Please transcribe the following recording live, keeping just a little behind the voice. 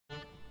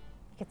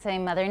could say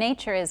Mother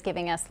Nature is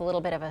giving us a little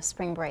bit of a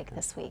spring break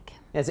this week.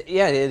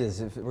 Yeah, it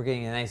is. We're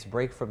getting a nice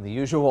break from the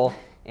usual,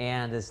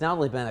 and it's not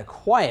only been a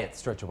quiet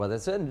stretch of weather,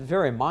 it's been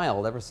very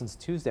mild ever since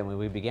Tuesday when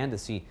we began to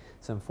see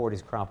some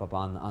 40s crop up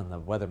on the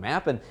weather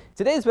map. And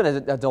today's been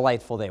a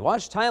delightful day.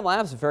 Watch time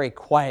lapse, a very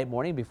quiet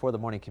morning before the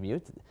morning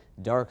commute,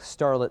 dark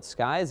starlit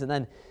skies, and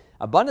then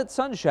abundant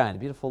sunshine,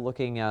 beautiful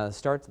looking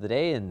start to the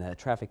day, and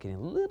traffic getting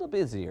a little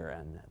busier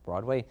on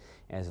Broadway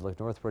as you look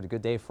northward. A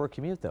good day for a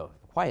commute though,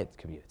 quiet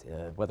commute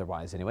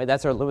weather-wise anyway.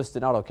 That's our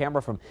Lewiston Auto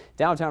camera from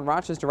downtown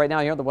Rochester right now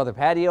here on the weather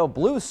patio.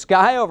 Blue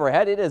sky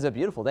overhead. It is a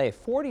beautiful day.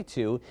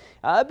 42,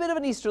 a bit of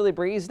an easterly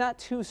breeze, not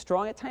too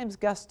strong. At times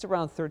gusts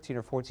around 13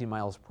 or 14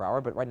 miles per hour,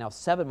 but right now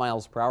 7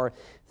 miles per hour,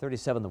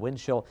 37 the wind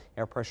chill.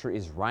 Air pressure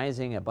is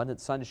rising. Abundant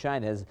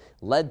sunshine has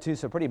led to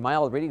some pretty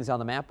mild readings on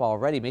the map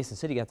already. Mason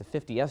City got to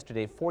 50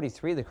 yesterday,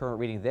 43 the current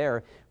reading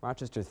there.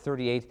 Rochester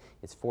 38,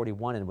 it's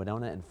 41 in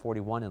Winona and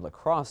 41 in La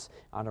Crosse,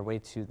 on our way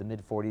to the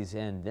mid 40s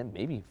and then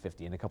maybe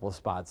 50 in a couple of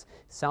spots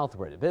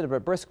southward. A bit of a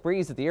brisk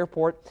breeze at the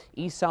airport.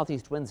 East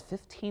southeast winds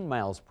 15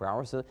 miles per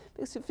hour, so it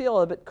makes you feel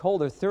a bit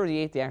colder.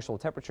 38 the actual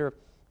temperature,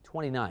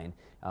 29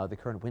 the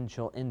current wind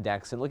chill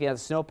index. And looking at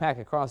the snowpack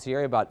across the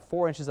area, about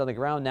 4 inches on the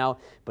ground now.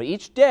 But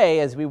each day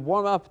as we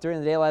warm up during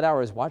the daylight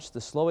hours, watch the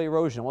slow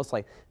erosion, almost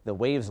like the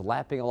waves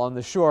lapping along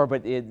the shore.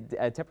 But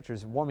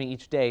temperatures warming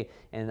each day,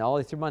 and all the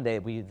way through Monday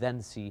we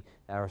then see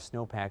our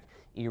snowpack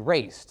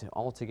erased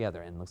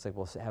altogether, and looks like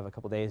we'll have a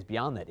couple days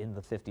beyond that in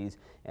the 50s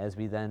as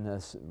we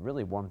then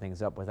really warm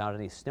things up without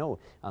any snow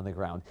on the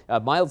ground.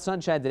 Mild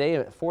sunshine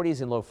today,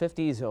 40s and low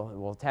 50s.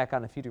 We'll tack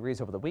on a few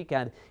degrees over the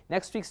weekend.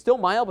 Next week still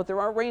mild, but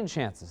there are rain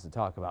chances to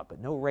talk about, but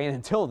no rain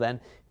until then.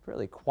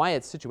 Fairly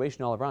quiet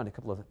situation all around. A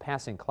couple of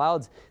passing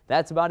clouds.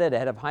 That's about it.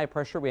 Ahead of high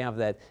pressure, we have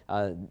that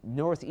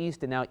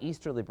northeast and now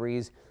easterly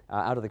breeze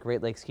out of the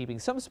Great Lakes, keeping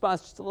some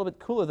spots just a little bit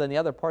cooler than the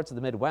other parts of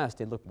the Midwest.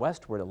 They look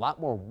westward, a lot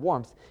more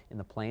warmth in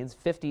the plains,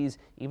 50s,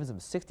 even some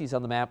 60s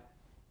on the map.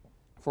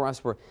 For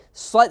us, we're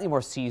slightly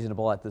more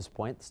seasonable at this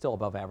point, still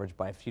above average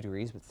by a few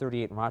degrees, but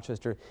 38 in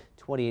Rochester,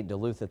 28 in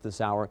Duluth at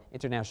this hour.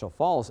 International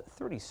Falls,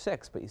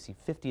 36, but you see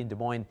 50 in Des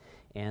Moines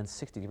and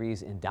 60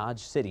 degrees in Dodge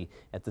City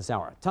at this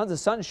hour. Tons of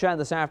sunshine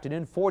this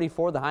afternoon,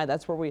 44 the high.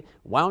 That's where we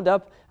wound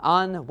up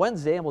on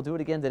Wednesday, and we'll do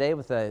it again today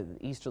with an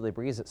easterly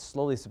breeze that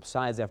slowly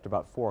subsides after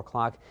about 4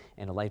 o'clock,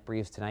 and a light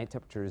breeze tonight.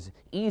 Temperatures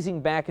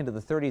easing back into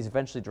the 30s,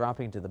 eventually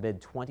dropping to the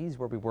mid-20s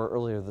where we were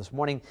earlier this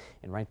morning,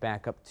 and right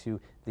back up to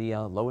the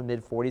low and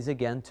mid-40s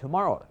again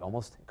tomorrow.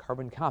 Almost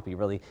carbon copy,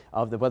 really,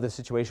 of the weather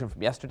situation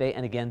from yesterday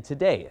and again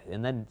today.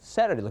 And then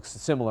Saturday looks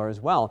similar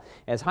as well,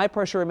 as high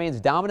pressure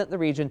remains dominant in the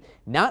region,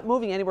 not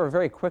moving anywhere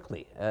very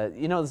quickly.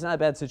 You know, it's not a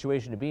bad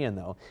situation to be in,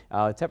 though.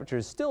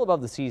 Temperatures still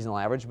above the seasonal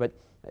average, but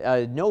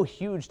no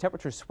huge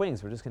temperature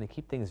swings. We're just going to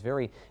keep things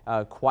very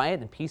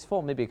quiet and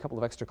peaceful. Maybe a couple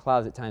of extra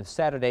clouds at times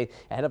Saturday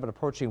ahead of an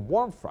approaching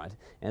warm front.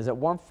 And as that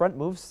warm front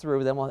moves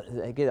through, then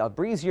we'll get a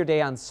breezier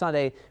day on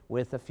Sunday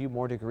with a few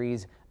more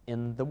degrees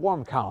in the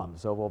warm column.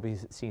 So we'll be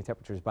seeing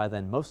temperatures by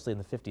then mostly in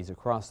the 50s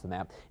across the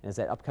map. And as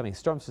that upcoming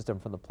storm system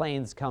from the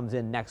plains comes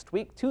in next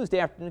week, Tuesday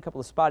afternoon, a couple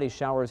of spotty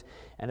showers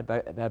and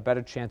a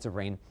better chance of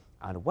rain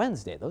on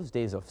Wednesday. Those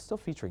days are still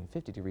featuring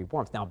 50-degree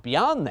warmth. Now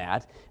beyond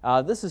that,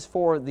 this is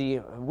for the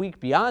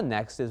week beyond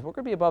next, is we're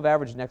going to be above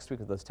average next week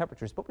with those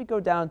temperatures, but we go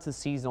down to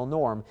seasonal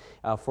norm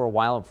for a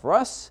while. And for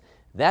us,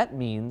 that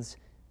means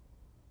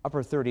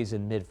upper 30s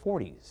and mid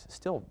 40s.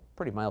 Still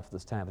pretty mild for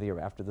this time of the year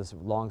after this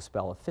long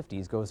spell of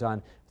 50s goes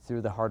on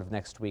through the heart of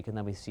next week, and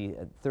then we see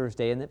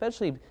Thursday and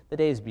eventually the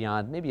days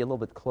beyond, maybe a little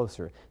bit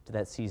closer to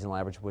that seasonal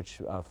average, which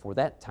for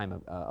that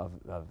time of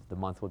the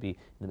month will be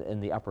in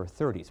the upper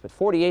 30s. But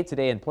 48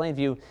 today in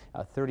Plainview,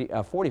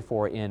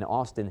 44 in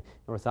Austin,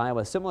 North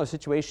Iowa. Similar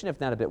situation,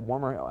 if not a bit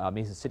warmer.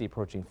 Mason City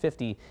approaching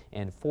 50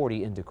 and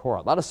 40 in Decorah.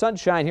 A lot of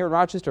sunshine here in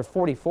Rochester,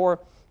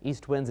 44.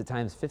 East winds at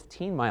times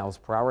 15 miles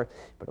per hour,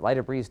 but a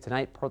lighter breeze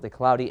tonight, partly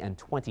cloudy, and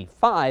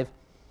 25.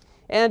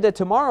 And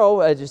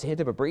tomorrow, just a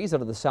hint of a breeze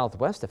out of the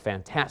southwest. A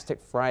fantastic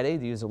Friday,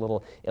 to use a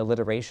little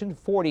alliteration.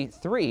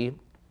 43.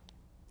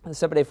 The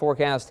 7-day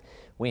forecast,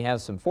 we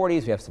have some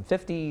 40s, we have some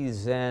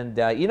 50s,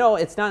 and you know,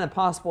 it's not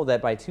impossible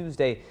that by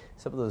Tuesday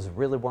some of those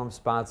really warm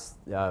spots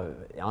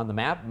on the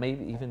map may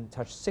even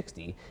touch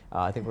 60.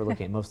 I think we're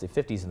looking at mostly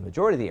 50s in the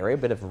majority of the area, a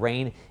bit of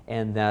rain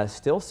and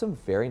still some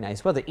very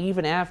nice weather.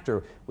 Even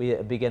after we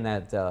begin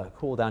that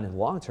cool down in the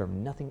long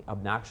term, nothing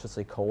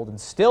obnoxiously cold, and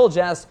still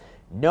just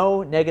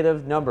no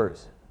negative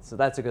numbers. So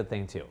that's a good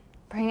thing too.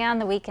 Bring on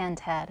the weekend,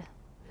 Ted.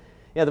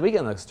 Yeah, the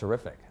weekend looks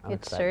terrific. I'm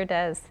excited. Sure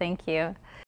does. Thank you.